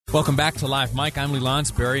Welcome back to Live Mike. I'm Lee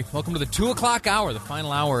Lonsberry. Welcome to the 2 o'clock hour, the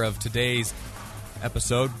final hour of today's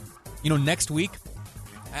episode. You know, next week,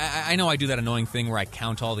 I know I do that annoying thing where I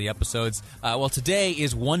count all the episodes. Well, today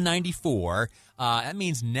is 194. That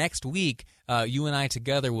means next week, you and I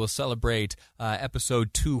together will celebrate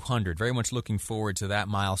episode 200. Very much looking forward to that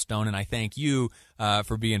milestone, and I thank you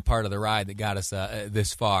for being part of the ride that got us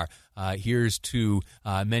this far. Here's to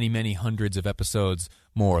many, many hundreds of episodes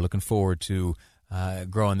more. Looking forward to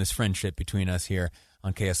growing this friendship between us here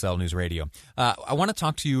on KSL News Radio. I want to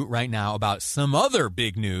talk to you right now about some other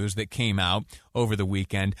big news that came out over the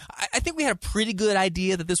weekend. I think we had a pretty good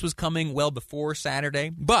idea that this was coming well before Saturday,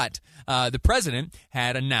 but the president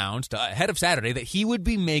had announced ahead of Saturday that he would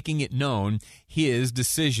be making it known his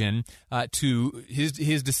decision to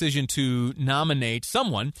nominate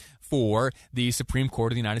someone for the Supreme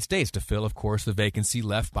Court of the United States to fill, of course, the vacancy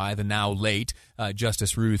left by the now late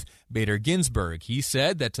Justice Ruth Bader Ginsburg. He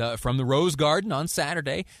said that from the Rose Garden on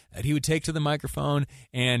Saturday that he would take to the microphone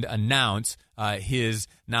and announce his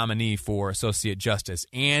nominee for Associate Justice,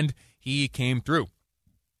 and he came through.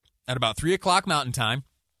 At about 3 o'clock Mountain Time,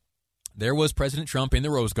 there was President Trump in the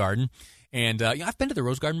Rose Garden. And I've been to the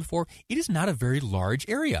Rose Garden before. It is not a very large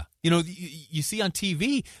area. You know, you see on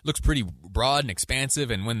TV, it looks pretty broad and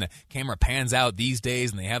expansive. And when the camera pans out these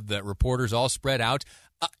days and they have the reporters all spread out,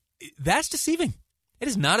 that's deceiving. It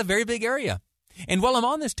is not a very big area. And while I'm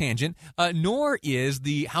on this tangent, nor is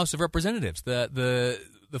the House of Representatives, the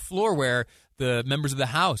floor where the members of the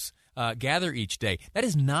House gather each day. That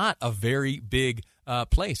is not a very big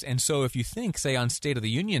place. And so if you think, say, on State of the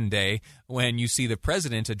Union Day, when you see the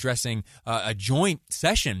president addressing a joint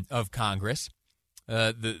session of Congress,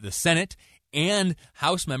 the Senate and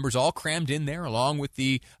House members all crammed in there, along with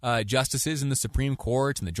the justices in the Supreme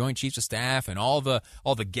Court and the Joint Chiefs of Staff and all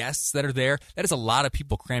the guests that are there, that is a lot of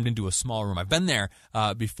people crammed into a small room. I've been there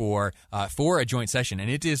before for a joint session, and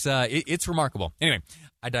it's remarkable. Anyway,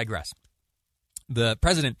 I digress. The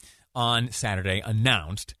president on Saturday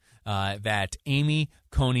announced that Amy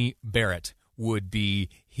Coney Barrett would be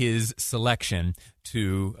his selection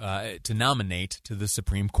to nominate to the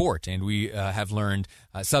Supreme Court. And we have learned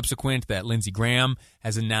subsequent that Lindsey Graham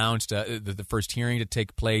has announced the first hearing to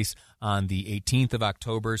take place on the 18th of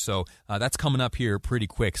October. So that's coming up here pretty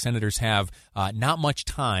quick. Senators have not much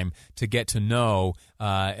time to get to know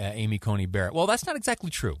Amy Coney Barrett. Well, that's not exactly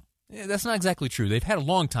true. That's not exactly true. They've had a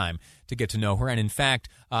long time to get to know her, and in fact,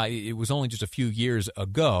 it was only just a few years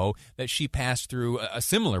ago that she passed through a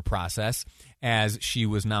similar process as she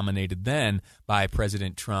was nominated then by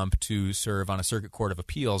President Trump to serve on a Circuit Court of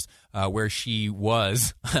Appeals, where she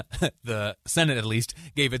was, the Senate at least,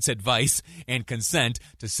 gave its advice and consent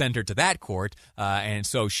to send her to that court, and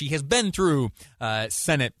so she has been through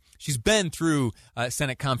Senate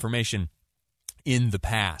confirmation in the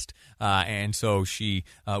past. And so she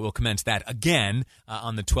will commence that again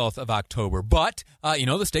on the 12th of October. But,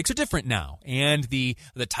 the stakes are different now. And the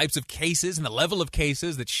types of cases and the level of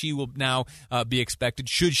cases that she will now be expected,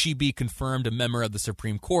 should she be confirmed a member of the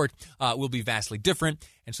Supreme Court, will be vastly different.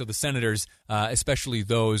 And so the senators, especially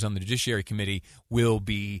those on the Judiciary Committee, will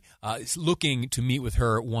be looking to meet with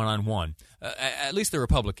her one-on-one, at least the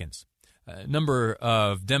Republicans. A number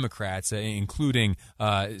of Democrats, including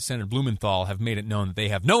Senator Blumenthal, have made it known that they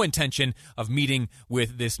have no intention of meeting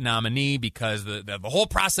with this nominee because the whole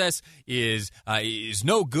process is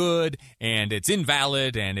no good and it's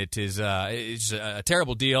invalid and it's a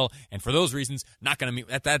terrible deal. And for those reasons, not going to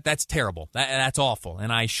meet. That's terrible. That's awful.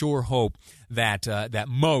 And I sure hope that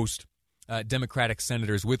most Democratic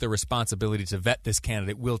senators with the responsibility to vet this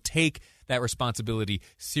candidate will take that responsibility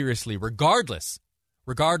seriously, regardless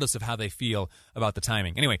of how they feel about the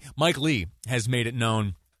timing. Anyway, Mike Lee has made it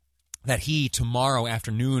known that he, tomorrow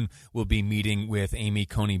afternoon, will be meeting with Amy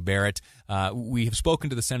Coney Barrett. We have spoken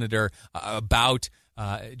to the senator about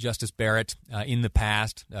Justice Barrett in the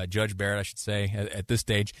past, Judge Barrett, I should say, at this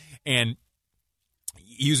stage, and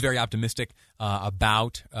he was very optimistic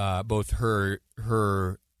about both her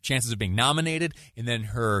chances of being nominated and then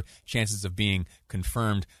her chances of being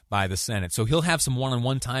confirmed by the Senate. So he'll have some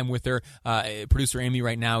one-on-one time with her. Producer Amy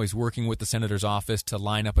right now is working with the senator's office to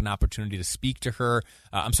line up an opportunity to speak to her.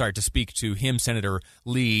 To speak to him, Senator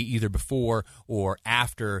Lee, either before or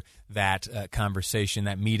after that conversation,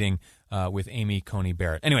 that meeting with Amy Coney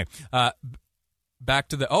Barrett. Anyway, back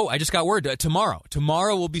to I just got word.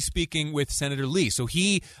 Tomorrow we'll be speaking with Senator Lee. So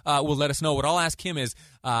he will let us know. What I'll ask him is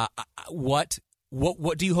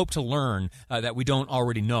What do you hope to learn that we don't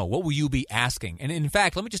already know? What will you be asking? And in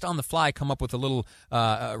fact, let me just on the fly come up with a little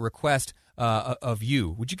request of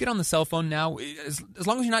you. Would you get on the cell phone now, as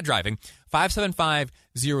long as you're not driving,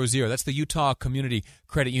 57500. That's the Utah Community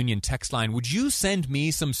Credit Union text line. Would you send me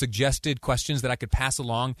some suggested questions that I could pass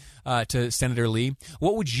along to Senator Lee?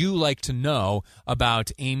 What would you like to know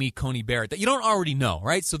about Amy Coney Barrett that you don't already know,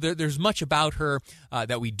 right? So there's much about her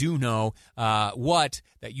that we do know. What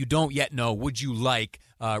that you don't yet know would you like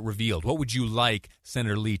revealed? What would you like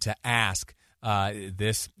Senator Lee to ask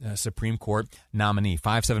this Supreme Court nominee?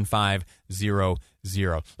 57500.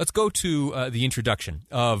 Let's go to the introduction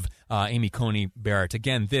of Amy Coney Barrett.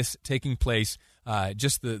 Again, this taking place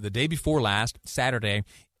just the day before last, Saturday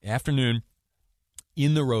afternoon,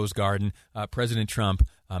 in the Rose Garden. President Trump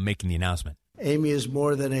making the announcement. Amy is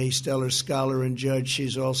more than a stellar scholar and judge.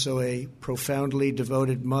 She's also a profoundly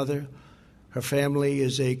devoted mother. Her family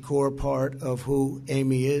is a core part of who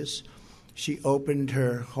Amy is. She opened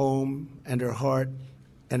her home and her heart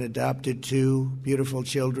and adopted 2 beautiful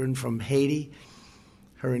children from Haiti.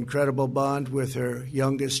 Her incredible bond with her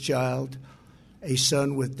youngest child, a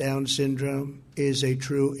son with Down syndrome, is a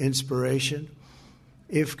true inspiration.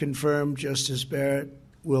 If confirmed, Justice Barrett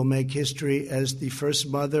will make history as the first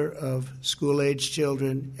mother of school-age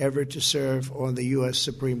children ever to serve on the U.S.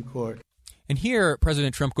 Supreme Court. And here,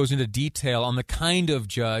 President Trump goes into detail on the kind of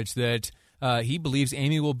judge that he believes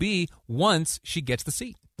Amy will be once she gets the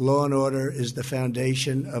seat. Law and order is the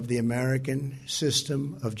foundation of the American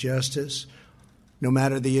system of justice. No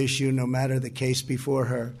matter the issue, no matter the case before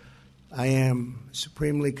her, I am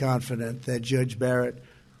supremely confident that Judge Barrett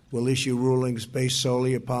will issue rulings based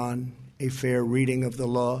solely upon a fair reading of the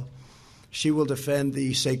law. She will defend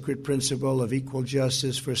the sacred principle of equal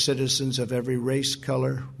justice for citizens of every race,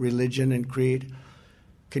 color, religion, and creed.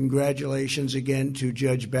 Congratulations again to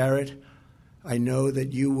Judge Barrett. I know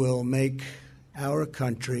that you will make our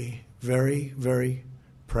country very, very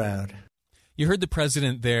proud. You heard the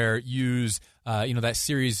president there use that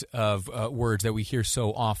series of words that we hear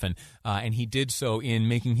so often, and he did so in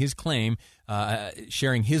making his claim,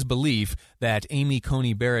 sharing his belief that Amy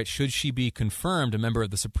Coney Barrett, should she be confirmed a member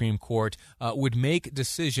of the Supreme Court, would make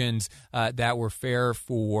decisions that were fair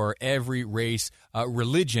for every race,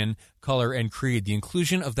 religion, color, and creed. The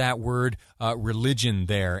inclusion of that word religion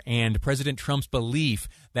there, and President Trump's belief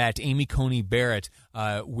that Amy Coney Barrett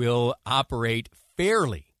will operate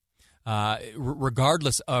fairly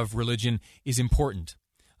regardless of religion, is important.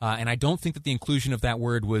 And I don't think that the inclusion of that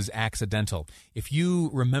word was accidental. If you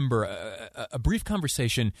remember a brief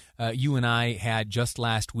conversation you and I had just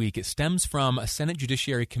last week, it stems from a Senate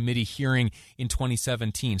Judiciary Committee hearing in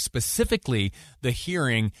 2017, specifically the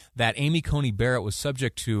hearing that Amy Coney Barrett was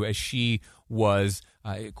subject to as she was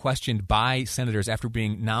questioned by senators after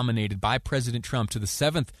being nominated by President Trump to the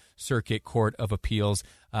 7th Circuit Court of Appeals.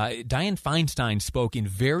 Dianne Feinstein spoke in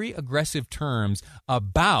very aggressive terms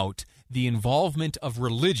about the involvement of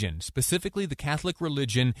religion, specifically the Catholic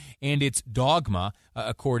religion and its dogma,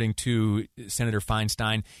 according to Senator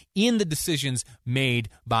Feinstein, in the decisions made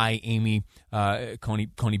by Amy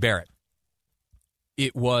Coney Barrett.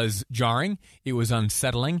 It was jarring, it was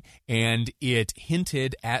unsettling, and it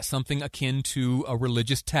hinted at something akin to a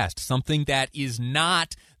religious test, something that is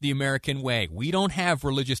not the American way. We don't have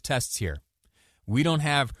religious tests here. We don't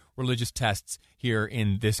have religious tests here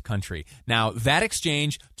in this country. Now, that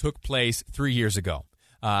exchange took place 3 years ago.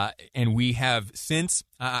 And we have since,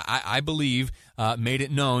 I believe, made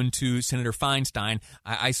it known to Senator Feinstein.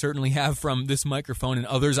 I certainly have from this microphone, and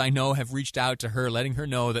others I know have reached out to her, letting her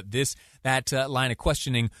know that that line of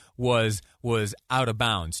questioning was out of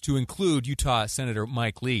bounds. To include Utah Senator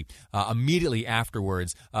Mike Lee, immediately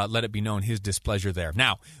afterwards, let it be known his displeasure there.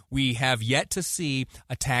 Now, we have yet to see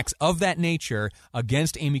attacks of that nature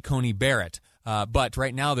against Amy Coney Barrett. But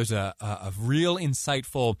right now there's a real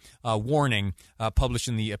insightful warning published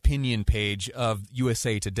in the opinion page of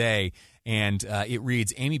USA Today, and it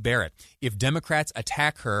reads, Amy Barrett, if Democrats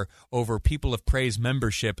attack her over People of Praise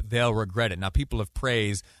membership, they'll regret it. Now, People of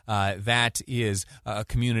Praise, that is a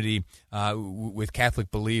community with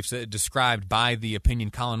Catholic beliefs described by the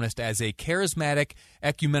opinion columnist as a charismatic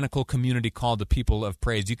ecumenical community called the People of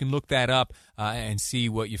Praise. You can look that up and see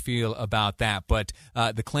what you feel about that. But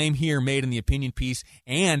the claim here made in the opinion piece,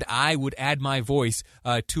 and I would add my voice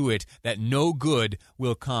to it, that no good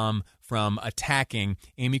will come from attacking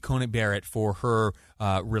Amy Coney Barrett for her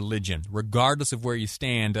religion. Regardless of where you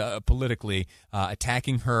stand politically,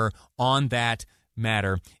 attacking her on that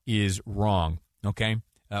matter is wrong. Okay?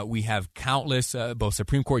 We have countless, both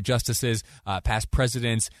Supreme Court justices, past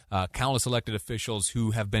presidents, countless elected officials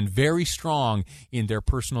who have been very strong in their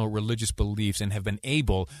personal religious beliefs and have been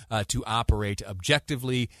able to operate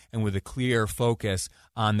objectively and with a clear focus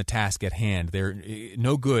on the task at hand.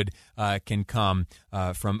 No good can come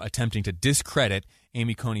from attempting to discredit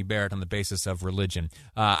Amy Coney Barrett on the basis of religion.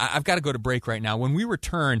 I've got to go to break right now. When we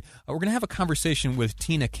return, we're going to have a conversation with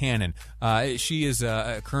Tina Cannon. She is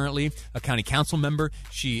currently a county council member.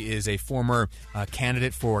 She is a former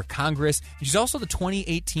candidate for Congress. She's also the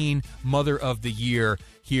 2018 Mother of the Year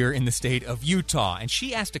here in the state of Utah. And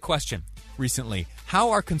she asked a question recently.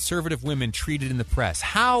 How are conservative women treated in the press?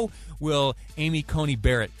 How will Amy Coney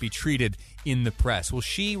Barrett be treated in the press? Will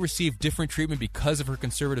she receive different treatment because of her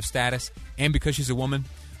conservative status and because she's a woman?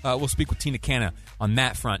 We'll speak with Tina Cannon on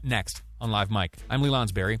that front next on Live Mike. I'm Lee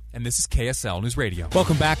Lonsberry, and this is KSL News Radio.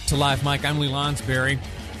 Welcome back to Live Mike. I'm Lee Lonsberry.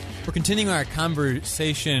 We're continuing our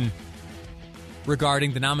conversation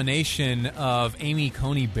regarding the nomination of Amy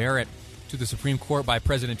Coney Barrett to the Supreme Court by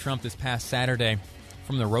President Trump this past Saturday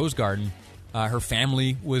from the Rose Garden. Her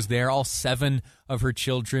family was there, all 7 of her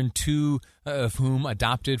children, 2 of whom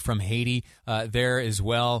adopted from Haiti. There as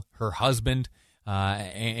well, her husband.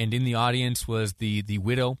 And in the audience was the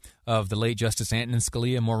widow of the late Justice Antonin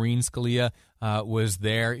Scalia, Maureen Scalia, was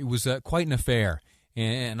there. It was quite an affair.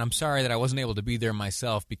 And I'm sorry that I wasn't able to be there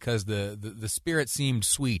myself because the spirit seemed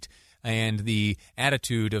sweet. And the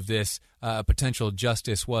attitude of this potential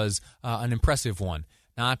justice was an impressive one.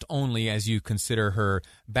 Not only as you consider her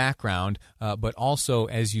background, but also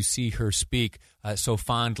as you see her speak so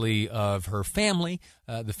fondly of her family,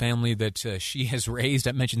 the family that she has raised.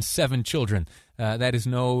 I mentioned 7 children. That is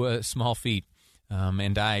no small feat.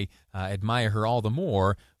 And I admire her all the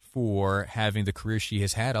more for having the career she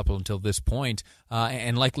has had up until this point,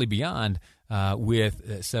 and likely beyond,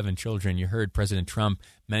 with 7 children. You heard President Trump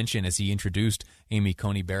mention as he introduced Amy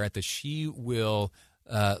Coney Barrett that she will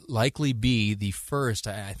likely be the first,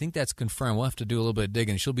 I think that's confirmed, we'll have to do a little bit of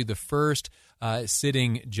digging, she'll be the first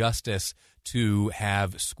sitting justice to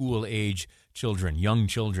have school-age children, young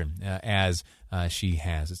children, as she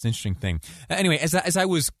has. It's an interesting thing. Anyway, as I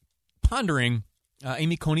was pondering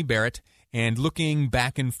Amy Coney Barrett and looking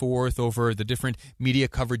back and forth over the different media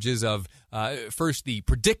coverages of first the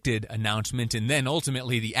predicted announcement and then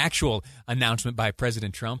ultimately the actual announcement by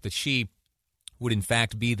President Trump that she would in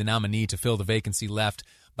fact be the nominee to fill the vacancy left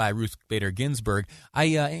by Ruth Bader Ginsburg, I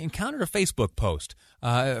encountered a Facebook post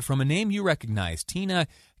from a name you recognize, Tina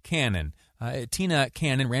Cannon. Tina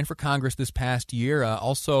Cannon ran for Congress this past year,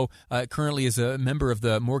 also currently is a member of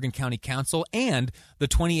the Morgan County Council and the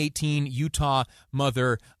 2018 Utah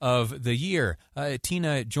Mother of the Year.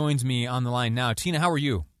 Tina joins me on the line now. Tina, how are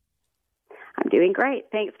you? I'm doing great.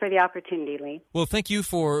 Thanks for the opportunity, Lee. Well, thank you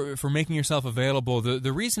for making yourself available.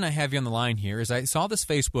 The reason I have you on the line here is I saw this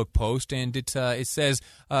Facebook post, and it says,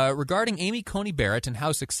 regarding Amy Coney Barrett and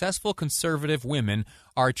how successful conservative women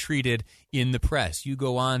are treated in the press. You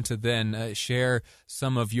go on to then share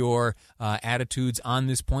some of your attitudes on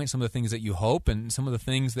this point, some of the things that you hope, and some of the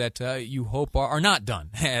things that you hope are not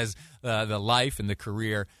done as the life and the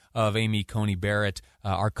career of Amy Coney Barrett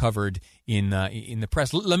are covered in the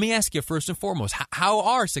press. Let me ask you first and foremost, how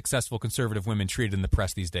are successful conservative women treated in the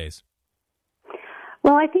press these days?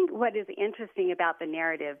 Well, I think what is interesting about the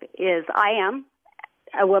narrative is I am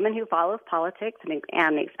a woman who follows politics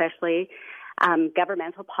and especially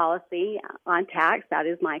governmental policy on tax. That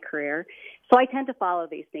is my career. So I tend to follow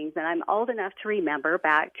these things, and I'm old enough to remember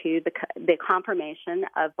back to the confirmation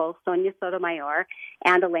of both Sonia Sotomayor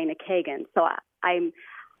and Elena Kagan. So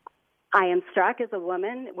I am struck as a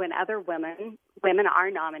woman when other women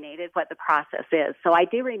are nominated, what the process is. So I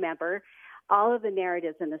do remember all of the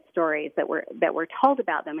narratives and the stories that were told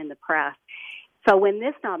about them in the press. So when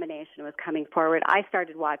this nomination was coming forward, I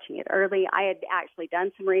started watching it early. I had actually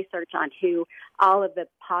done some research on who all of the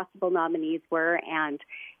possible nominees were, and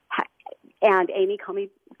Amy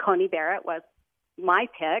Coney Barrett was my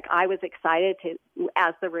pick. I was excited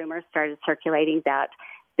as the rumors started circulating that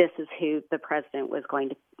this is who the president was going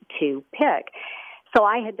to pick. So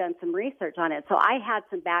I had done some research on it. So I had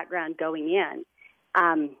some background going in.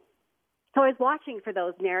 So I was watching for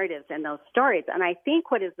those narratives and those stories. And I think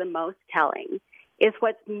what is the most telling is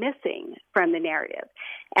what's missing from the narrative.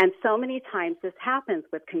 And so many times this happens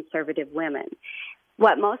with conservative women.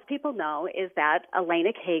 What most people know is that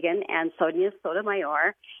Elena Kagan and Sonia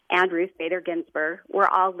Sotomayor and Ruth Bader Ginsburg were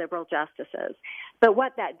all liberal justices. But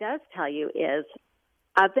what that does tell you is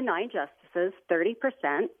of the 9 justices,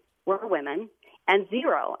 30% were women, and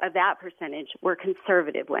 0 of that percentage were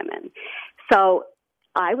conservative women. So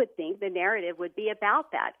I would think the narrative would be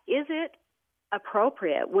about that. Is it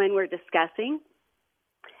appropriate when we're discussing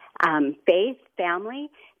faith, family,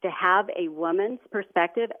 to have a woman's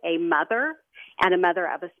perspective, a mother, and a mother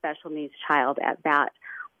of a special needs child at that,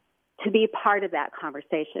 to be part of that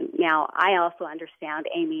conversation. Now, I also understand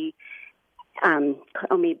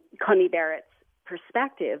Coney Barrett's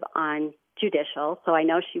perspective on judicial, so I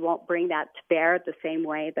know she won't bring that to bear the same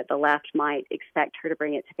way that the left might expect her to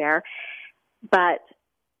bring it to bear. But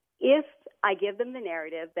if I give them the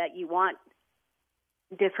narrative that you want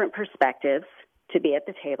different perspectives to be at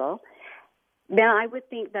the table, then I would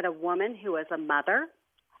think that a woman who is a mother,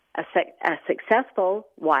 a successful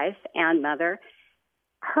wife and mother,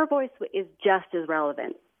 her voice is just as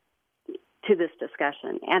relevant to this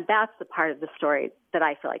discussion. And that's the part of the story that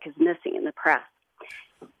I feel like is missing in the press.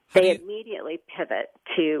 They immediately pivot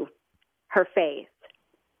to her faith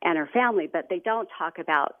and her family, but they don't talk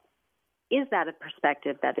about, is that a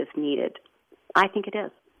perspective that is needed? I think it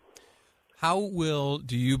is. How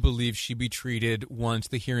do you believe she be treated once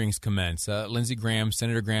the hearings commence? Lindsey Graham,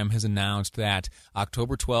 Senator Graham, has announced that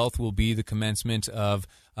October 12th will be the commencement of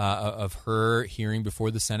her hearing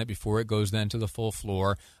before the Senate, before it goes then to the full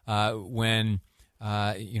floor. When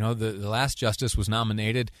the last justice was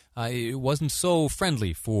nominated, it wasn't so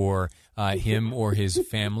friendly for him or his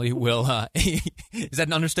family. Is that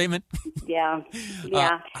an understatement? Yeah.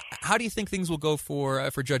 How do you think things will go for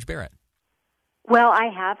Judge Barrett? Well, I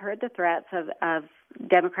have heard the threats of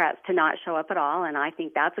Democrats to not show up at all, and I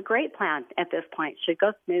think that's a great plan at this point. Should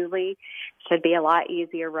go smoothly, should be a lot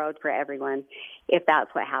easier road for everyone if that's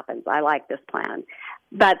what happens. I like this plan.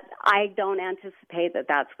 But I don't anticipate that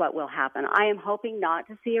that's what will happen. I am hoping not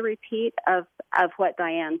to see a repeat of what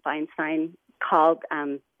Dianne Feinstein called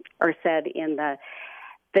or said in the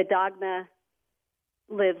dogma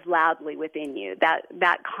lives loudly within you.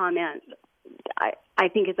 That comment, I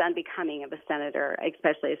think, is unbecoming of a senator,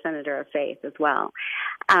 especially a senator of faith as well.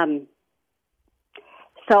 So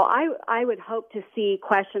I would hope to see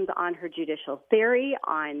questions on her judicial theory,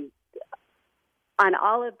 on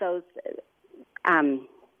all of those.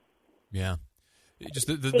 Just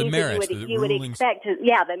the merits, the you would expect to,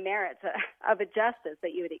 the merits of a justice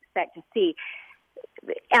that you would expect to see.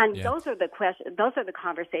 And those are the questions. Those are the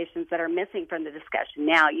conversations that are missing from the discussion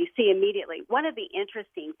now. You see immediately one of the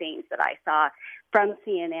interesting things that I saw from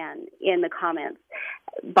CNN in the comments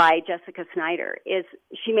by Jessica Snyder is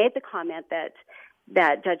she made the comment that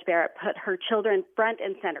Judge Barrett put her children front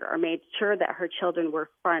and center, or made sure that her children were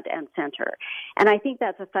front and center. And I think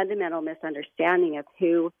that's a fundamental misunderstanding of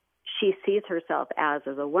who she sees herself as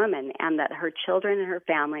a woman, and that her children and her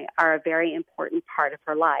family are a very important part of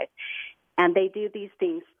her life. And they do these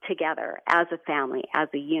things together as a family, as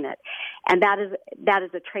a unit. And that is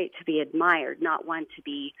a trait to be admired, not one to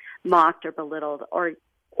be mocked or belittled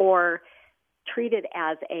or treated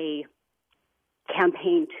as a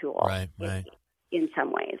campaign tool. Right. In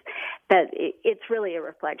some ways. But it's really a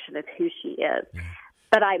reflection of who she is. Yeah.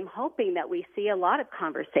 But I'm hoping that we see a lot of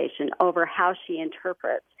conversation over how she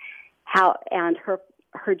interprets and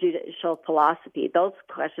her judicial philosophy. Those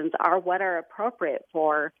questions are what are appropriate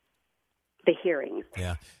for the hearings.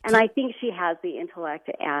 Yeah. And I think she has the intellect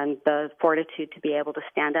and the fortitude to be able to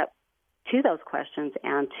stand up to those questions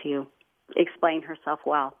and to explain herself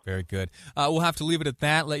well. Very good. We'll have to leave it at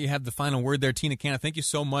that. Let you have the final word there. Tina Canna, thank you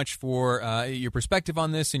so much for your perspective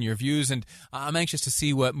on this and your views, and I'm anxious to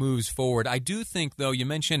see what moves forward. I do think, though, you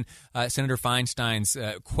mentioned Senator Feinstein's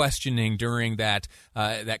questioning during that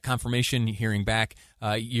confirmation hearing back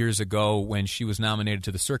years ago when she was nominated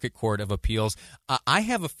to the Circuit Court of Appeals. I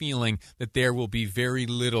have a feeling that there will be very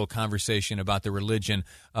little conversation about the religion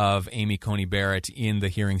of Amy Coney Barrett in the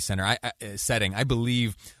hearing setting. I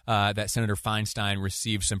believe that Senator Feinstein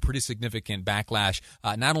received some pretty significant backlash,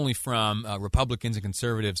 not only from Republicans and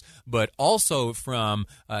conservatives, but also from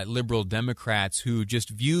liberal Democrats who just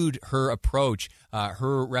viewed her approach,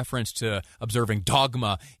 her reference to observing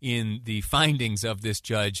dogma in the findings of this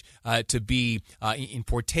judge to be in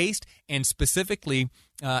poor taste and specifically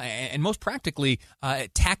and most practically,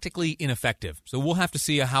 tactically ineffective. So we'll have to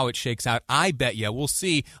see how it shakes out. I bet you we'll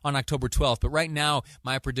see on October 12th. But right now,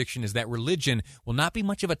 my prediction is that religion will not be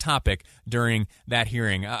much of a topic during that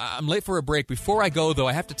hearing. I'm late for a break. Before I go, though,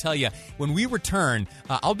 I have to tell you, when we return,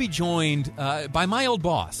 I'll be joined by my old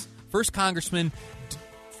boss, First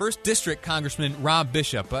District Congressman Rob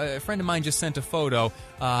Bishop. A friend of mine just sent a photo,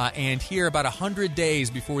 and here about 100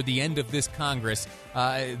 days before the end of this Congress,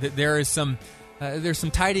 there is some there's some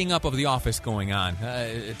tidying up of the office going on,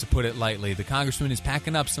 to put it lightly. The congressman is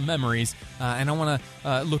packing up some memories, and I want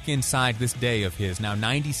to look inside this day of his, now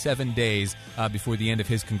 97 days before the end of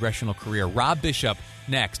his congressional career. Rob Bishop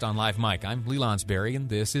next on Live Mike. I'm Lee Lonsberry, and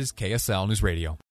this is KSL News Radio.